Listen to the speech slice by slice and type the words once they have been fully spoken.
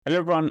Hello,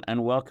 everyone,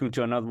 and welcome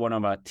to another one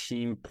of our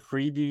team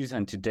previews.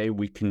 And today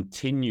we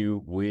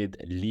continue with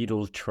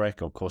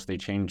Lidl-Trek. Of course, they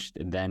changed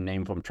their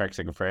name from Trek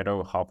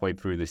Segafredo halfway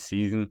through the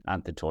season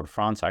at the Tour de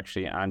France,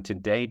 actually. And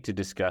today, to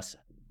discuss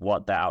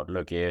what the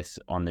outlook is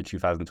on the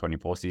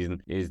 2024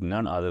 season, is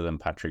none other than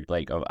Patrick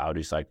Blake of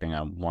Audi Cycling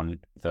and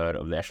 1/3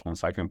 of the Echelon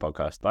Cycling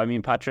podcast. But I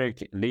mean,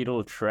 Patrick,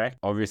 Lidl-Trek,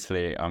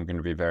 obviously, I'm going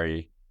to be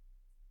very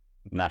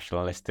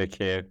nationalistic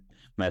here.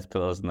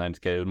 Pedersen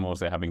and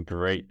Pedersen having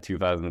great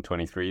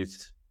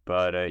 2023s.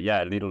 But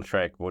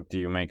Lidl-Trek, what do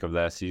you make of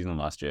their season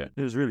last year?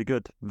 It was really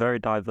good. Very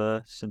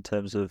diverse in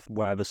terms of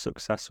where the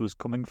success was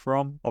coming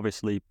from.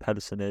 Obviously,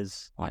 Pedersen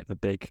is like the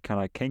big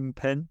kind of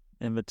kingpin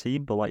in the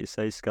team, but like you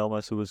say,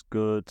 Skelmoser was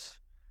good.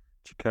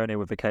 Ciccone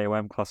with the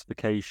KOM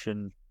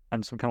classification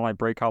and some kind of like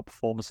breakout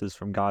performances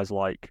from guys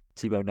like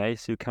Thibaut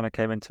Nace, who kind of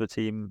came into the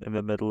team in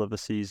the middle of the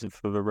season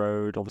for the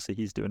road. Obviously,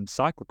 he's doing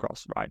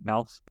cyclocross right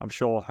now. I'm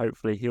sure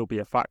hopefully he'll be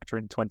a factor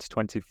in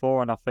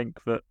 2024. And I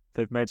think that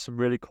they've made some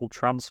really cool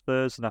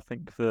transfers. And I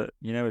think that,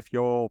 if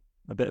you're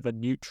a bit of a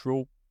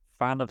neutral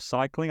fan of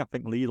cycling, I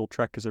think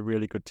Lidl-Trek is a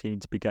really good team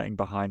to be getting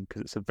behind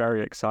because it's a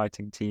very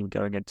exciting team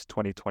going into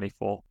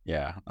 2024.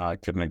 Yeah, I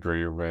couldn't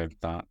agree with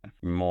that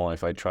more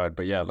if I tried.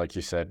 But yeah, like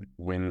you said,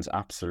 wins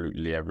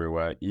absolutely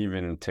everywhere,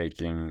 even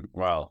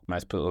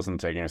Mads Pedersen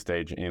taking a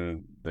stage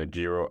in the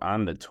Giro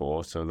and the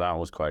Tour. So that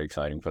was quite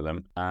exciting for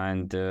them.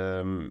 And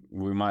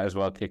we might as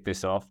well kick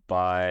this off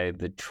by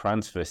the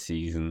transfer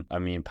season. I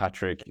mean,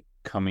 Patrick,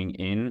 coming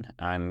in,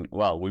 and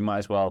we might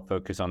as well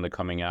focus on the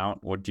coming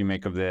out. What do you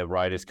make of the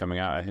riders coming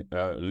out,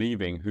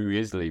 leaving? Who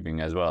is leaving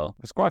as well?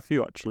 There's quite a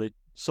few actually.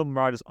 Some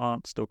riders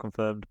aren't still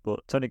confirmed,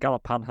 but Tony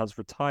Gallopin has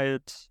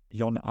retired.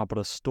 Jon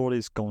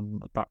Aberastori's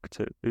gone back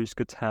to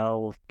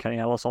Euskaltel. Kenny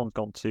Elisson's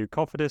gone to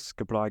Cofidis.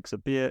 Gebrek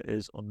Zabir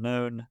is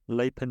unknown.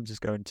 Leipens is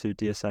going to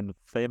DSN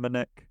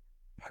Femernik.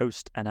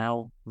 Post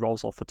NL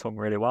rolls off the tongue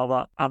really well.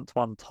 That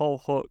Antoine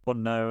Tolhoek,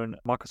 unknown.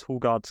 Marcus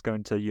Hulgaard's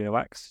going to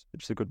UNOX,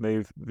 which is a good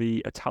move.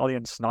 The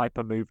Italian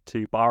sniper moved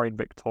to Bahrain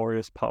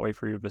Victorious partway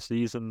through the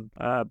season.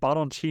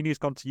 Baroncini's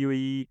gone to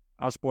UAE.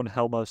 Asborn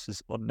Helmos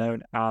is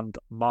unknown, and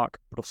Mark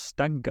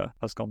Brustenga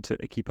has gone to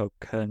Equipo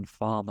Kern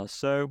Pharma.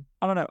 So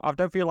I don't know. I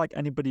don't feel like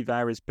anybody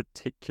there is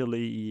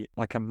particularly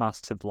like a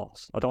massive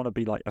loss. I don't want to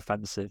be like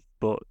offensive,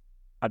 but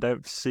I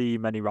don't see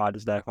many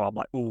riders there who I'm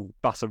like, oh,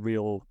 that's a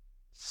real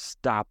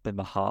stab in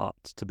the heart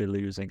to be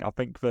losing. I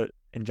think that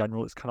in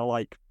general it's kind of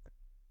like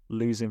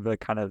losing the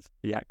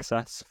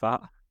excess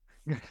fat,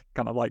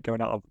 kind of like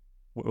going out of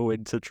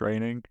winter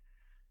training.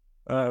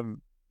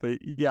 But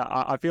yeah,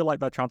 I feel like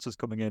their transfers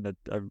coming in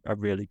are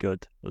really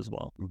good as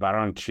well.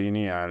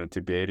 Baroncini and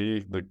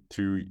Tiberi, the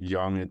two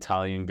young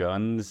Italian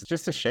guns.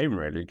 Just a shame,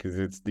 really, because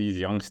it's these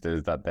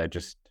youngsters that they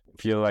just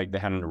feel like they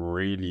hadn't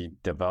really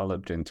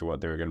developed into what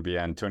they were going to be.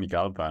 And Tony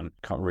Gallopin,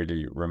 can't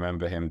really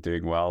remember him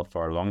doing well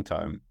for a long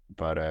time.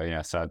 But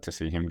sad to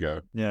see him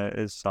go. Yeah, it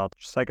is sad.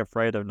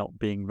 Segafredo not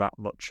being that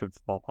much of,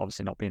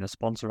 obviously not being a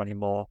sponsor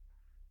anymore.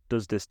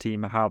 Does this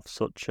team have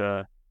such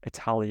a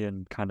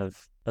Italian kind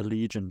of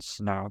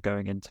allegiance now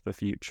going into the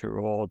future,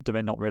 or do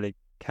they not really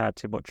care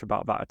too much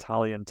about that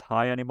Italian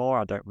tie anymore?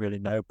 I don't really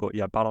know, but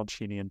yeah,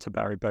 Baroncini and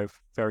Tiberi, both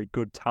very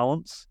good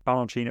talents.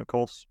 Baroncini, of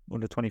course,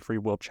 under 23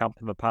 world champ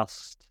in the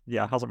past,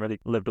 hasn't really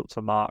lived up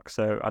to mark,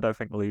 so I don't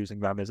think losing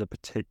them is a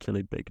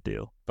particularly big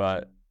deal.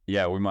 But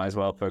yeah, we might as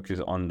well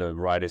focus on the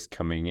riders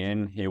coming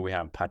in. Here we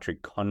have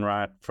Patrick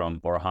Conrad from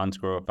Bora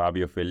Hansgrohe,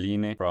 Fabio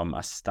Fellini from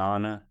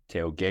Astana,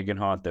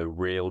 Geoghegan, the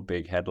real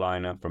big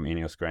headliner from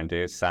Ineos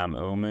Grenadiers, Sam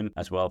Oomen,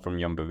 as well from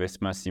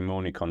Jumbo-Visma,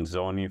 Simone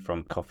Conzoni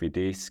from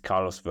Cofidis,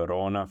 Carlos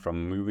Verona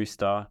from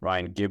Movistar,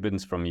 Ryan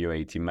Gibbons from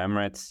UAE Team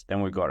Emirates.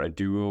 Then we've got a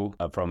duo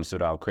from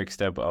Soudal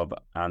Quickstep of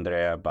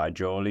Andrea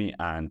Bajoli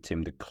and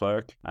Tim de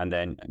Klerk, and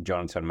then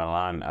Jonathan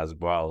Milan as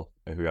well,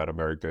 who had a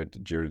very good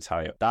Giro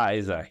d'Italia. That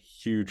is a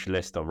huge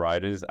list of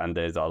riders, and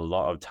there's a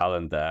lot of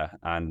talent there.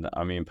 And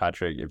I mean,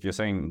 Patrick, if you're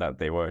saying that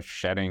they were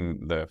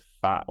shedding the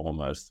fat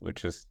almost,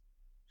 which is,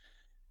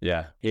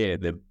 here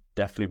they're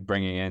definitely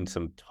bringing in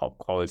some top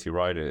quality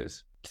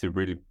riders to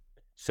really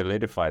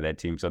solidify their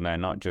team, so they're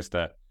not just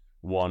a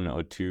one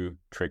or two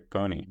trick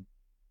pony.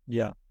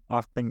 Yeah,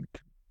 I think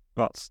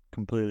that's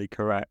completely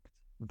correct.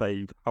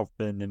 They have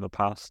been in the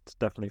past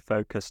definitely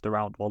focused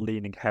around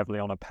leaning heavily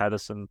on a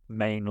Pedersen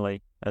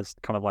mainly as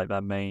kind of like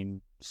their main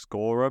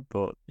scorer.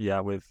 But yeah,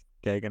 with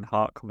Geoghegan,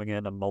 Hart coming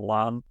in, and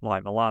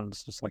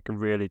Milan's just like a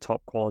really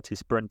top quality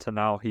sprinter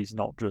now. He's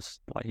not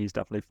just he's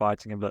definitely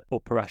fighting in the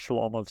upper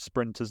echelon of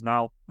sprinters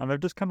now. And they've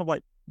just kind of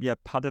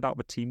padded out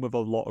the team with a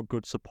lot of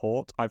good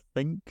support. I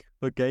think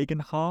the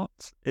Geoghegan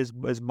Hart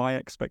is my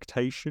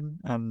expectation,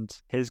 and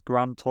his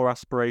Grand Tour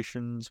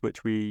aspirations,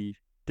 which we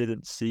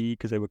didn't see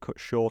because they were cut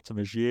short in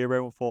the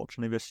Giro,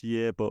 unfortunately, this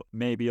year, but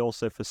maybe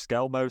also for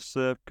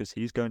Skelmoser because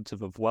he's going to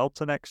the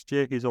Vuelta next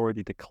year. He's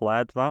already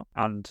declared that.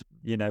 And,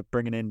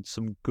 bringing in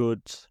some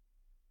good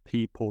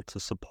people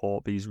to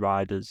support these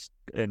riders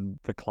in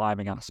the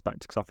climbing aspect,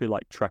 because I feel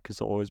like Trek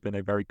has always been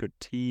a very good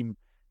team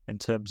in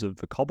terms of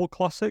the Cobble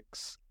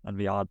Classics and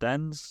the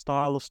Ardennes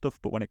style of stuff,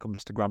 but when it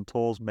comes to Grand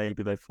Tours,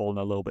 maybe they've fallen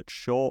a little bit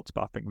short,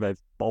 but I think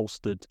they've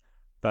bolstered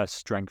their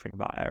strength in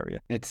that area.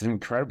 It's an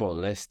incredible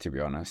list, to be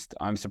honest.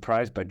 I'm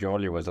surprised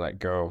Bajoli was let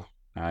go.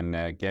 And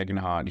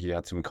Geoghegan, he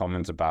had some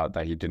comments about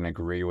that he didn't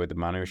agree with the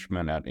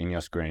management at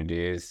Ineos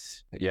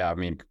Grenadiers. Yeah, I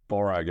mean,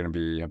 Bora are going to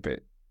be a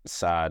bit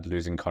sad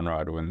losing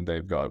Conrad when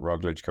they've got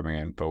Roglic coming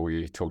in, but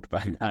we talked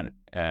about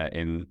that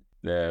in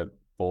the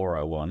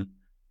Bora one.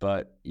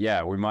 But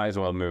yeah, we might as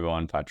well move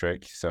on,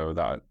 Patrick. So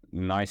that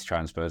nice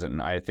transfers,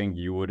 and I think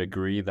you would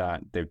agree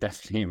that they've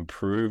definitely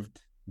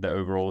improved the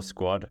overall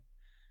squad.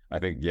 I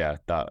think, yeah,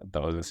 that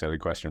was a silly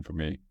question for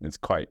me. It's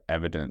quite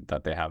evident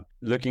that they have.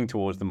 Looking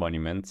towards the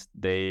monuments,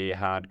 they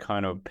had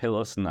kind of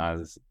Pedersen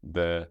as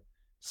the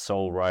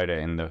sole rider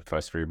in the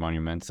first three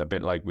monuments, a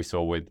bit like we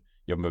saw with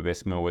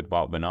Jumbo-Visma with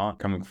Wout van Aert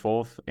coming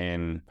fourth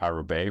in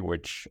Paris-Roubaix,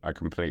 which I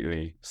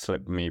completely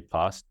slipped me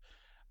past.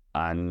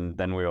 And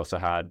then we also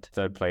had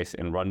third place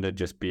in Ronda,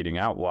 just beating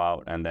out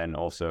Wout, and then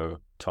also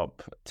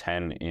top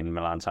 10 in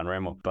Milan-San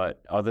Remo.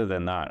 But other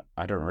than that,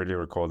 I don't really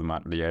recall them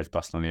at Liège,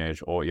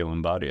 Bastogne-Liège, or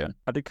Lombardia.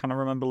 I did kind of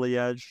remember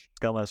Liège.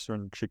 Skelmesser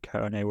and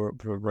Ciccone were up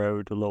the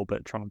road a little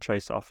bit, trying to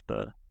chase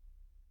after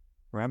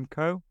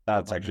Remco.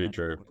 That's actually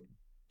true.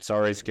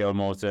 Sorry,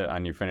 Skillmotor,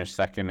 and you finished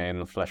second in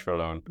Flèche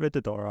Wallonne. They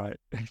did all right.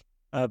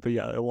 But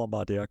yeah,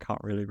 Lombardia, I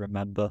can't really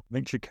remember. I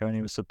think Ciccone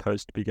was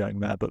supposed to be going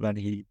there, but then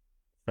he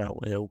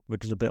fell ill,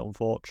 which is a bit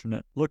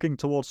unfortunate. Looking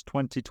towards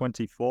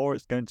 2024,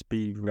 it's going to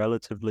be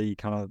relatively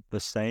kind of the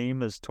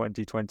same as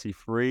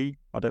 2023.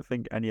 I don't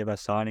think any of their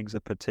signings are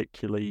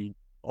particularly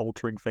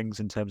altering things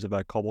in terms of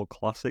their Cobble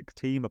Classic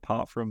team,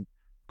 apart from,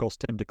 of course,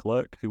 Tim de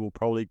Klerk, who will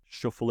probably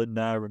shuffle in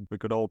there, and the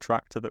good old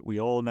tractor that we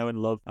all know and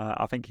love.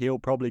 I think he'll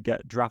probably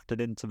get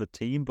drafted into the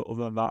team, but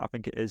other than that, I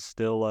think it is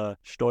still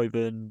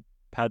Stuyven,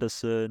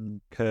 Pedersen,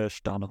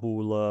 Kirsch,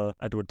 Danhula,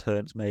 Edward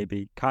Turns,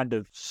 maybe kind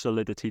of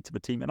solidity to the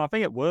team. And I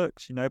think it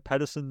works,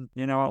 Pedersen,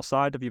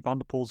 outside of your Van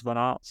der Poels, Van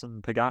Aerts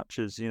and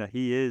Pogacars,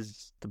 he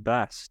is the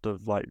best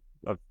of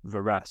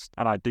the rest.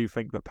 And I do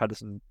think that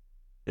Pedersen,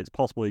 it's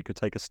possible he could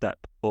take a step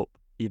up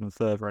even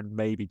further and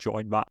maybe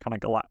join that kind of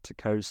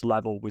Galacticos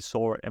level. We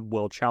saw it in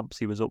World Champs.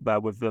 He was up there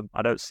with them.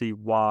 I don't see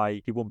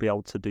why he won't be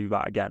able to do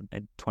that again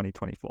in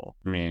 2024.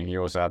 I mean, he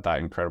also had that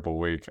incredible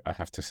week, I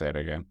have to say it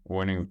again,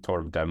 winning the Tour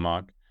of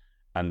Denmark.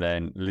 And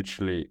then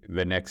literally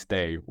the next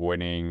day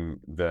winning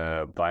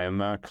the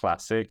Weimar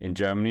Classic in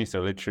Germany.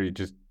 So literally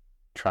just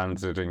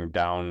transiting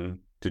down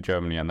to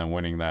Germany and then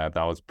winning there.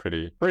 That was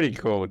pretty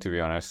cool, to be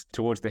honest.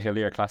 Towards the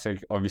Hillier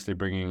Classic, obviously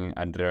bringing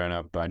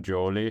Andrea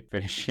Bajoli,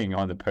 finishing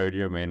on the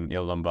podium in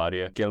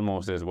Lombardia.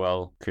 Gilmours as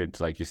well could,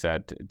 like you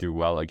said, do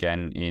well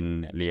again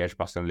in Liège,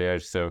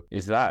 Bastogne-Liège. So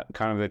is that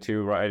kind of the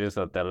two riders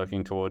that they're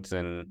looking towards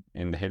in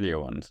the Hillier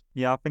ones?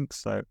 Yeah, I think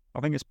so. I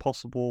think it's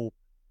possible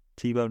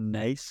Thibaut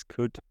Nace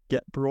could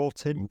get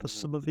brought in for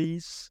some of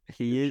these.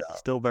 He is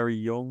still very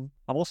young.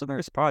 I'm also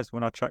very surprised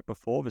when I checked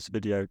before this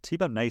video,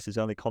 Thibaut Nace is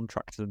only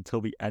contracted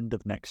until the end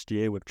of next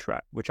year with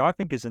Trek, which I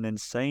think is an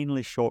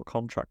insanely short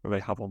contract that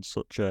they have on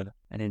such an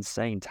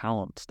insane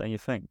talent, don't you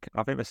think?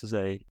 I think this is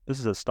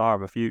a star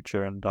of the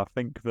future, and I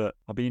think that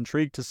I'll be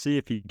intrigued to see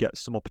if he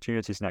gets some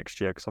opportunities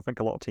next year, because I think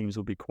a lot of teams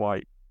will be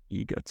quite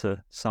eager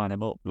to sign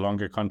him up.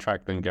 Longer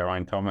contract than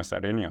Geraint Thomas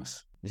at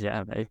Ineos.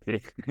 Yeah,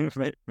 maybe.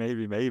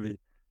 maybe.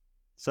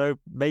 So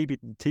maybe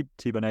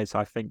Thibaut Nace,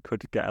 I think,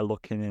 could get a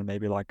look in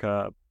maybe like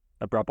a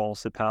Brabant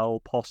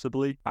Sipel,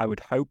 possibly. I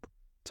would hope,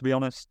 to be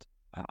honest.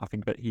 I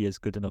think that he is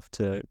good enough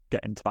to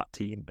get into that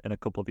team in a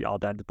couple of the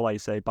Ardennes.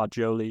 Blaise,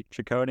 Bajoli,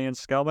 Ciccone and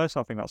Skelmos.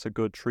 I think that's a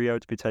good trio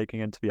to be taking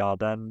into the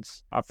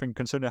Ardennes. I think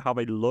considering how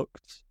they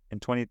looked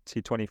in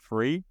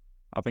 2023,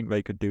 I think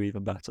they could do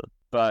even better.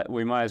 But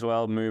we might as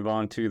well move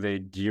on to the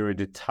Giro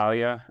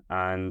d'Italia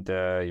and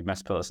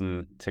Mats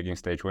Pedersen taking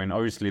stage win.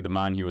 Obviously, the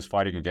man he was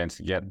fighting against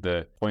to get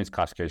the points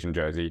classification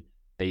jersey,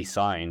 they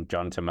signed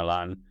Jonathan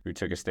Milan, who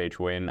took a stage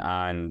win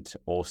and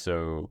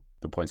also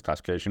the points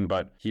classification.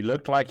 But he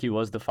looked like he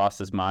was the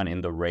fastest man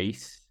in the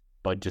race,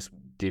 but just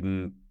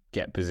didn't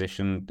get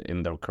positioned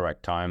in the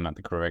correct time at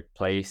the correct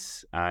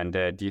place. And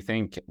do you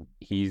think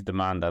he's the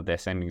man that they're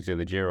sending to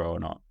the Giro or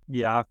not?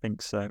 Yeah, I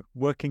think so.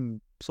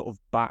 Working sort of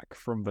back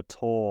from the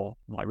Tour,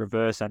 like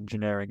reverse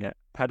engineering it,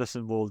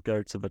 Pedersen will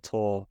go to the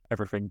Tour,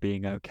 everything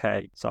being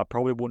okay. So I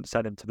probably wouldn't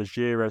send him to the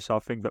Giro. So I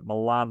think that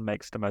Milan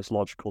makes the most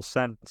logical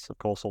sense. Of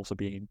course, also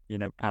being,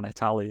 an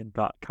Italian,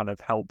 that kind of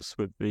helps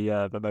with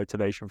the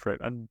motivation for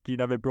it. And,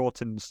 they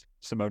brought in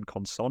Simone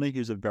Consoni,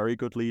 who's a very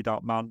good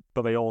lead-out man.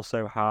 But they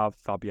also have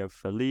Fabio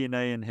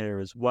Fellini in here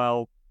as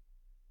well,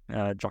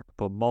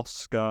 Jacopo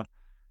Mosca.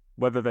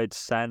 Whether they'd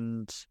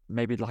send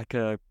maybe like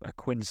a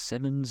Quinn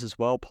Simmons as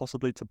well,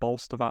 possibly to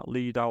bolster that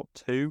lead out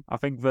too. I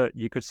think that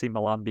you could see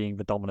Milan being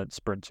the dominant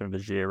sprinter in the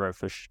Giro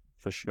for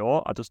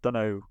sure. I just don't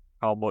know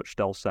how much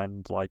they'll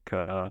send,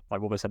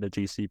 will they send a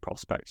GC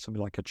prospect,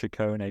 something like a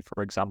Ciccone,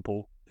 for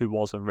example, who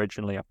was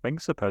originally, I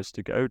think, supposed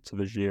to go to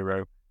the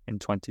Giro in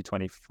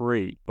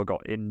 2023, but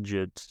got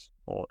injured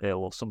or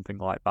ill or something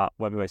like that.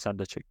 Whether they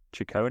send a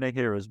Ciccone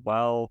here as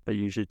well, they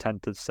usually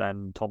tend to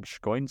send Tom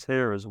Scoins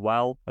here as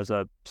well as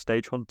a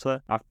stage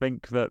hunter. I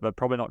think that they're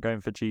probably not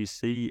going for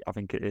GC. I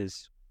think it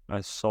is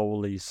a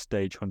solely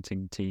stage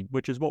hunting team,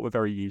 which is what we're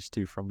very used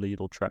to from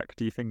Lidl-Trek.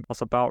 Do you think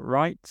that's about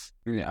right?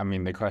 Yeah, I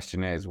mean, the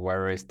question is,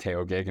 where is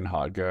Theo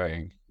Gegenhardt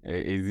going?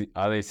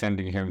 Are they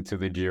sending him to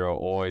the Giro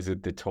or is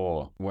it the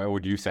Tour? Where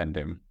would you send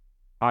him?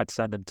 I'd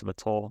send him to the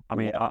Tour. I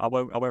mean, I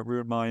won't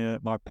ruin my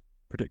my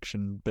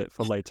prediction bit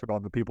for later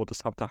on. The people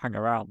just have to hang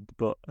around.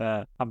 But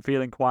I'm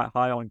feeling quite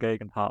high on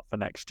Gegenhardt for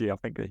next year. I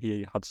think that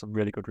he had some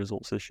really good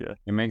results this year.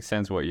 It makes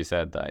sense what you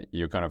said, that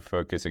you're kind of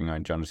focusing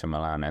on Jonathan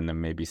Milan and then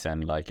maybe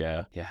send like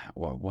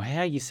where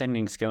are you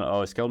sending Skill?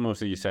 Oh,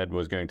 Skillmoser you said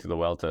was going to the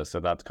Welter,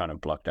 so that's kind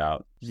of blocked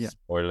out. Yeah.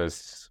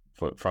 Spoilers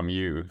from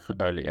you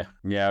earlier.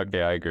 Yeah,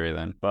 okay, I agree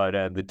then.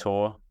 But the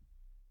Tour,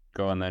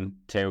 go on then.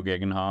 Theo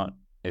Gegenhardt.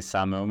 Is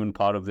Sam Omen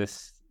part of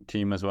this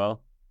team as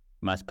well?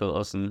 Mads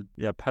Pedersen.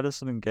 Yeah,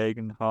 Pedersen and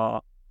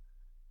Gegenhardt.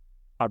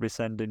 I'd be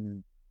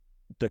sending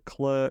De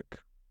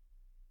Klerk,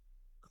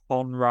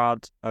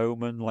 Conrad,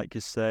 Omen, like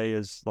you say,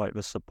 as like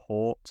the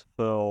support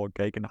for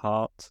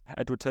Gegenhardt.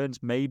 Edward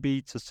Turns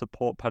maybe to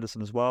support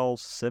Pedersen as well.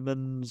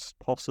 Simmons,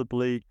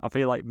 possibly. I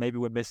feel like maybe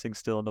we're missing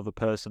still another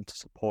person to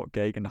support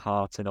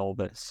Gegenhardt in all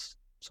this.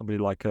 Somebody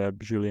like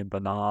Julien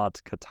Bernard,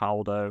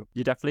 Cataldo.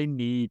 You definitely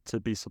need to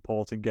be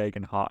supporting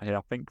Gegenhardt here.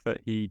 I think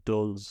that he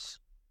does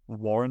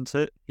warrant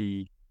it.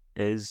 He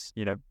is,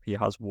 he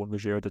has won the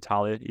Giro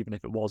d'Italia, even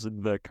if it was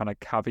in the kind of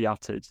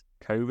caveated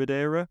COVID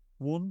era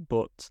one,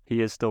 but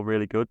he is still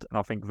really good. And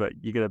I think that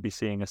you're going to be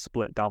seeing a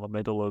split down the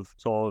middle of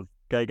sort of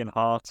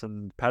Gegenhardt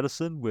and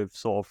Pedersen with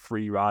sort of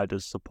 3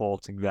 riders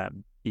supporting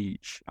them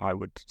each. I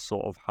would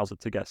sort of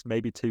hazard to guess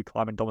maybe 2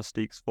 climbing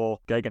domestiques for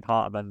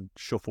Gegenhardt and then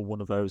shuffle one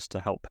of those to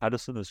help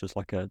Pedersen as just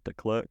like a de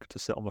Klerk to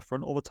sit on the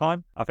front all the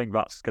time. I think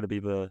that's going to be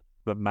the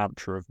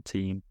mantra of the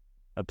team.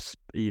 A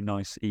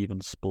nice even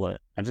split.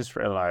 I just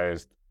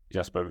realized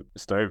Jasper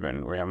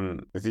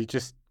Stuyven, is he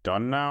just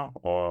done now,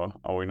 or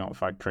are we not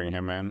factoring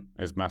him in?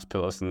 Is Mads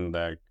Pedersen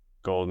the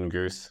golden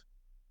goose?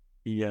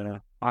 Yeah,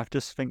 I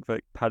just think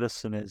that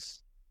Pedersen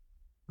is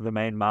the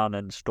main man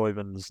and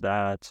Stuyven's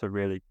there to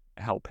really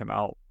help him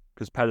out,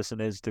 because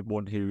Pedersen is the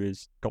one who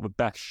has got the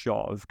best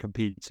shot of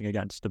competing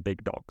against the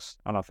big dogs,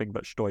 and I think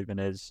that Stuyven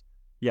is.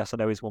 Yes, I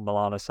know he's won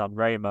Milano San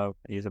Remo.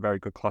 He's a very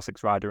good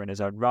classics rider in his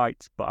own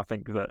right, but I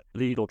think that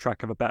Lidl-Trek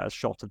have a better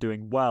shot of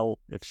doing well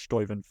if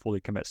Stuyven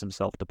fully commits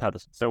himself to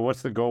Pedersen. So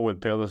what's the goal with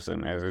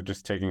Pedersen? Is it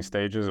just taking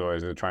stages, or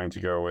is it trying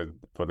to go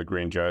for the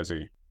green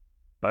jersey?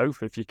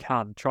 Both, if you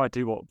can. Try to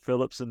do what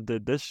Philipsen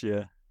did this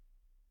year,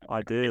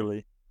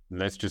 ideally.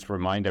 Let's just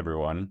remind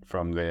everyone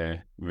from the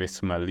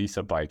Visma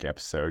Lisa bike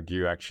episode,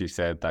 you actually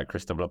said that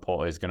Christophe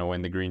Laporte is going to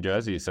win the green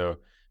jersey, so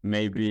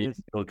maybe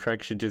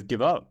Lidl-Trek should just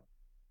give up.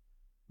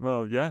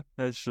 Well, yeah,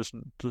 it's just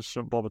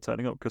shouldn't bother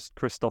turning up because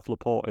Christophe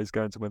Laporte is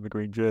going to win the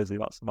green jersey.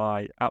 That's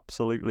my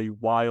absolutely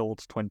wild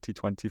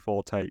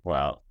 2024 take.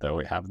 Well, there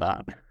we have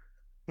that.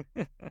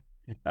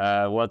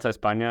 Vuelta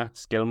España,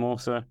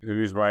 Skillmoser,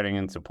 who's riding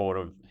in support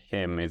of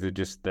him? Is it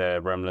just the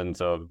remnants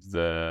of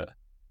the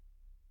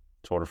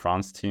Tour de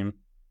France team?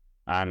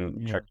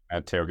 And check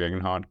Theo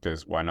Gegenhardt,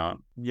 because why not?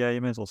 Yeah,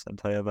 you may as well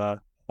send Theo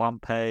there.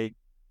 Juanpe,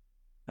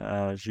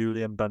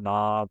 Julien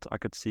Bernard, I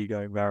could see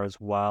going there as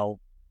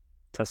well.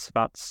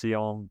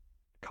 Tesfazion,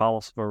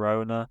 Carlos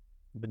Verona,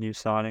 the new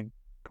signing.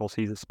 Of course,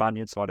 he's a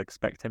Spaniard, so I'd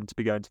expect him to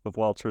be going to the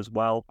Vuelta as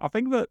well. I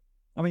think that,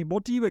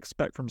 what do you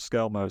expect from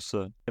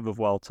Skellmoser in the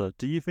Vuelta?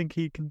 Do you think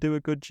he can do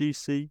a good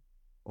GC?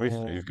 He's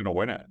going to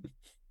win it.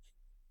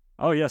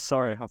 Oh, yeah,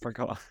 sorry, I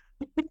forgot.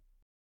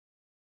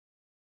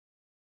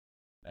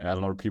 A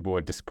lot of people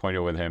were disappointed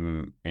with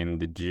him in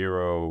the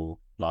Giro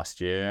last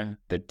year.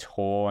 The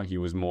Tour, he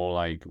was more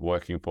like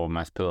working for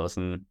Mads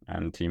Pedersen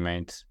and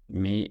teammates.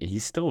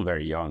 He's still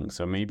very young,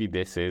 so maybe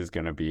this is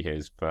going to be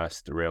his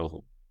first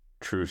real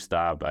true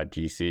stab at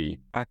GC.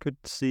 I could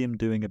see him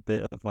doing a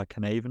bit of like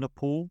an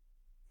Evenepoel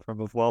from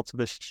the Vuelta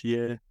this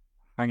year,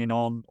 hanging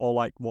on, or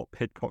like what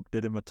Pidcock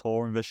did in the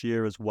Tour in this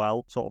year as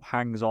well, sort of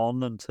hangs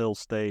on until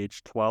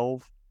stage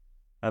 12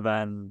 and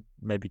then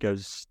maybe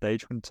goes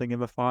stage hunting in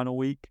the final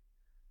week.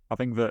 I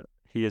think that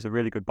he is a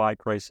really good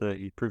bike racer.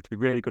 He proved to be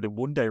really good in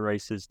one-day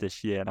races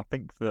this year, and I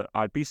think that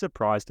I'd be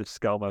surprised if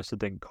Skellmoser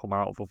didn't come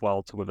out of the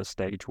Vuelta with a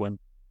stage win,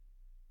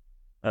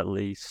 at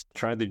least.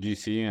 Try the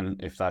GC,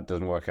 and if that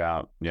doesn't work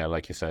out, yeah,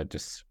 like you said,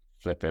 just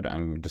flip it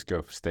and just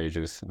go for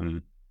stages.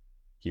 And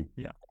he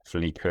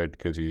definitely could,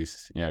 because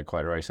he's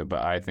quite a racer.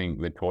 But I think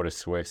the Tour de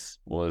Suisse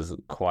was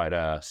quite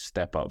a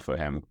step up for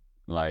him,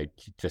 like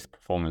just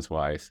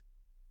performance-wise.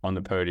 On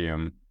the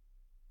podium,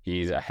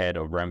 he's ahead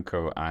of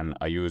Remco and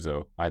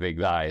Ayuso. I think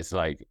that is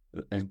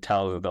it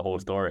tells the whole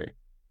story.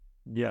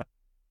 Yeah,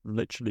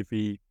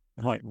 literally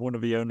one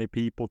of the only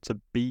people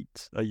to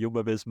beat a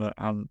Jumbo-Visma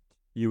and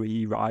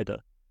UAE rider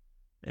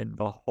in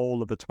the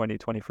whole of the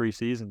 2023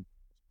 season.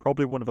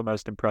 Probably one of the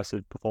most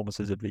impressive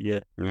performances of the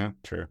year. Yeah,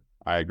 true.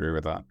 I agree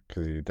with that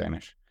because he's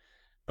Danish.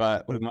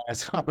 But we might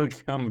as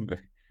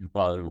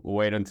well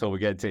wait until we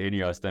get to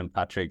Ineos, then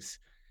Patrick's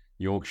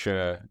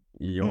Yorkshire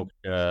Pidcock.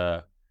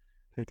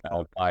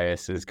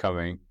 bias is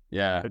coming.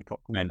 Yeah, Pidcock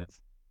Ben, wins.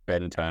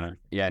 Ben Turner.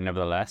 Yeah,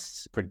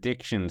 nevertheless,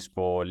 predictions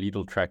for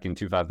Lidl-Trek in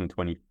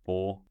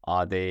 2024.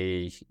 Are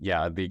they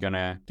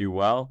gonna do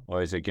well,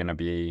 or is it gonna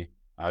be?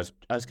 I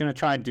was gonna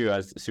try and do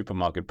a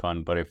supermarket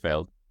pun, but it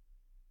failed.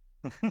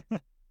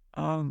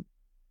 I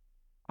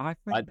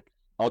think.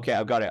 Okay,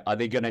 I've got it. Are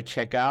they gonna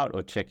check out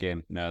or check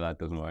in? No, that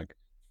doesn't work.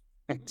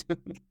 I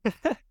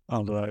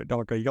don't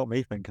know. Okay, you got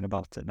me thinking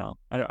about it now.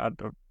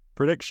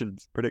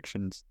 Predictions.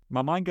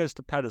 My mind goes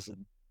to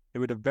Pedersen,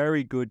 who had a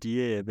very good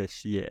year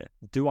this year.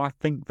 Do I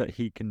think that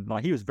he can?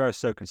 Like, he was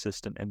so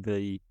consistent in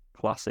the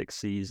classic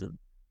season.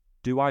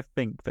 Do I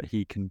think that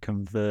he can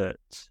convert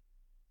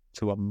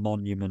to a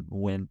monument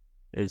win?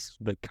 Is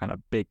the kind of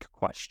big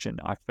question.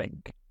 I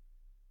think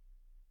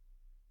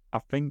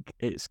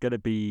it's going to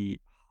be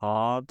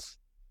hard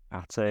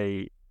at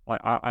a.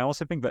 Like, I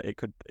also think that it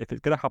could, if it's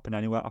going to happen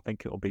anywhere, I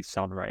think it will be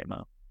San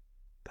Remo,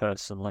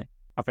 personally.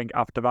 I think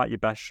after that, your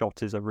best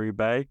shot is a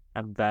Roubaix,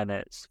 and then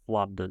it's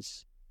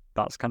Flanders.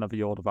 That's kind of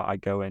the order that I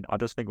go in. I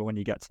just think that when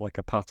you get to like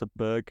a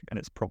Paterberg and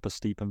it's proper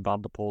Steep and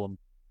Van der Poel and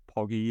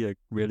Poggy are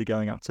really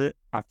going at it,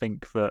 I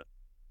think that,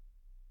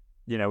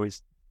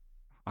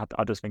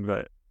 I just think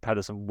that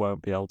Pedersen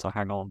won't be able to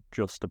hang on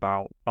just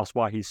about. That's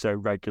why he so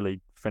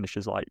regularly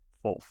finishes like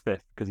 4th, 5th,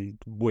 because he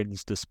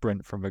wins the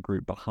sprint from a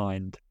group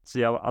behind. So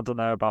yeah, I don't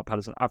know about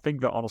Pedersen. I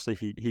think that honestly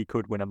he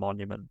could win a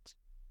monument.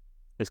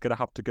 It's going to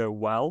have to go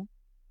well,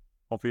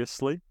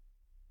 obviously,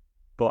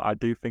 but I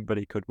do think that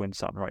he could win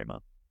San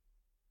Remo.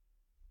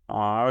 Oh,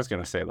 I was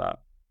going to say that.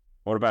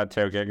 What about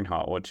Geoghegan?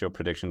 What's your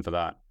prediction for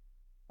that?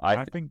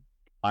 I think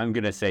I'm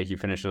going to say he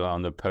finishes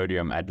on the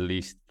podium at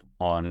least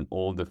on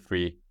all the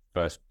 3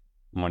 first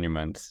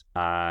monuments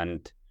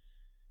and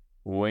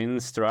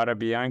wins Strada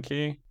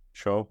Bianchi.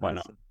 Sure, why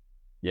not?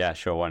 Yeah,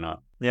 sure, why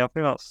not? Yeah, I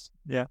think that's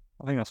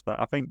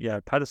fair. I think,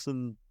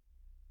 Pedersen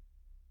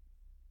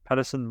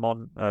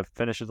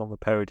finishes on the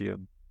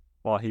podium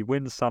while he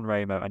wins San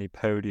Remo and he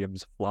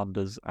podiums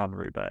Flanders and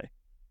Roubaix.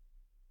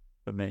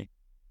 For me,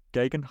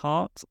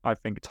 Hart, I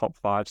think top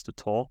 5's the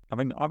Tour. I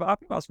think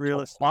that's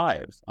realistic. Top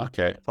 5s,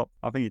 okay.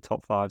 I think he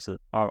top 5's.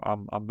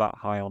 I'm that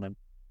high on him.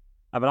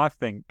 I mean, I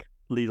think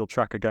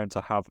Lidl-Trek are going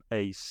to have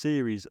a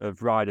series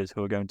of riders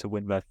who are going to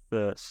win their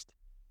first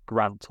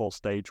Grand Tour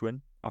stage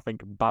win. I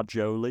think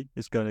Bajoli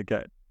is going to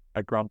get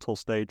a Grand Tour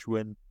stage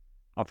win.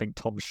 I think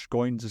Tom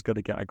Schoins is going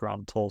to get a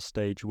Grand Tour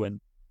stage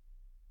win.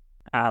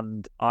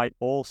 And I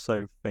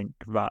also think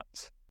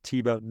that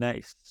Thibaut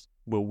Nace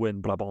will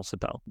win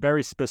Brabant-Sudal.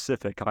 Very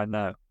specific, I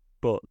know,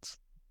 but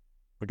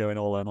we're going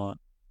all in on it.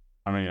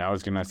 I mean, I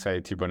was going to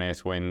say Thibaut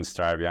Nace wins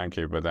Strada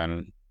Bianchi, but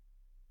then...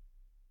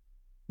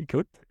 He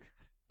could.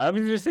 I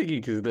was just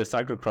thinking, because the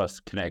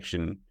cyclocross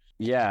connection...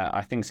 Yeah,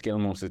 I think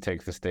Skilmore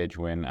takes the stage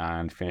win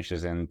and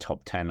finishes in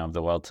top 10 of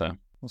the Welter.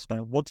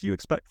 What do you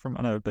expect from,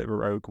 I know, a bit of a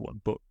rogue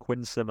one, but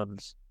Quinn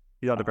Simmons?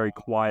 He had a very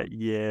quiet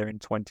year in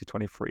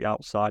 2023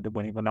 outside of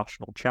winning the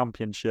national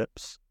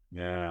championships.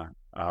 Yeah.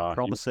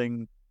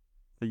 Promising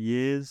for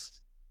years.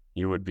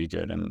 He would be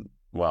good. And,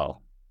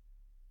 well,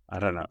 I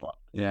don't know.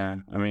 Yeah,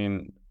 I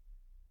mean,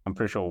 I'm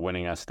pretty sure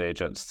winning a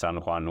stage at San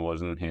Juan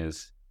wasn't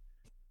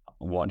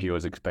what he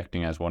was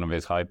expecting as one of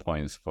his high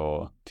points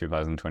for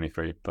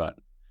 2023, but...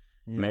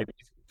 Yeah. Maybe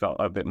he's got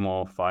a bit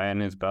more fire in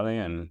his belly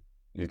and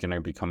he's going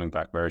to be coming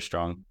back very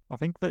strong. I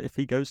think that if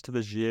he goes to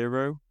the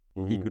Giro,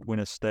 he could win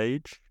a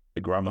stage.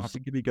 I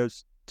think if he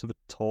goes to the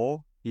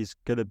Tour, he's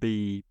going to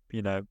be,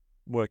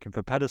 working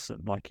for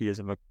Pedersen like he is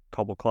in the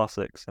Cobble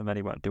Classics, and then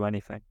he won't do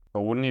anything.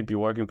 But wouldn't he be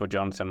working for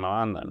Johnson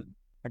Milan then?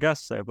 I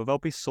guess so, but there'll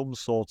be some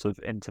sort of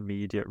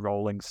intermediate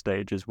rolling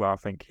stages where I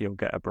think he'll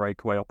get a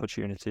breakaway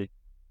opportunity.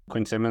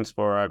 Quinn Simmons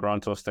for a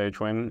Grand Tour stage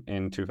win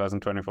in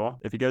 2024?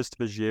 If he goes to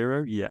the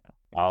Giro, yeah.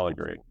 I'll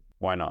agree.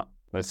 Why not?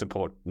 Let's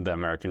support the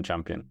American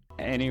champion.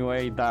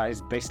 Anyway, that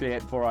is basically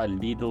it for our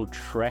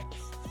Lidl-Trek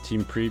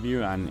team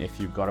preview. And if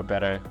you've got a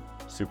better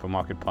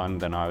supermarket pun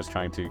than I was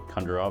trying to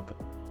conjure up,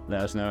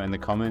 let us know in the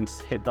comments.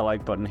 Hit the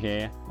like button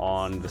here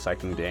on the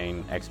Cycling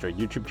Dane Extra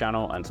YouTube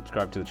channel and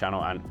subscribe to the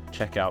channel, and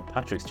check out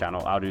Patrick's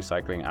channel, I'll Do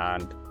Cycling,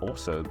 and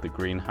also the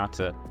Green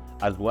Hatter,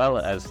 as well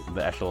as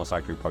the Echelon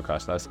Cycling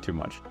Podcast. That's too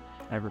much.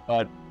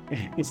 But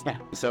yeah.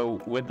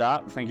 So with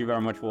that, thank you very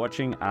much for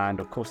watching,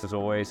 and of course, as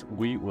always,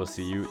 we will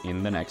see you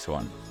in the next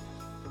one.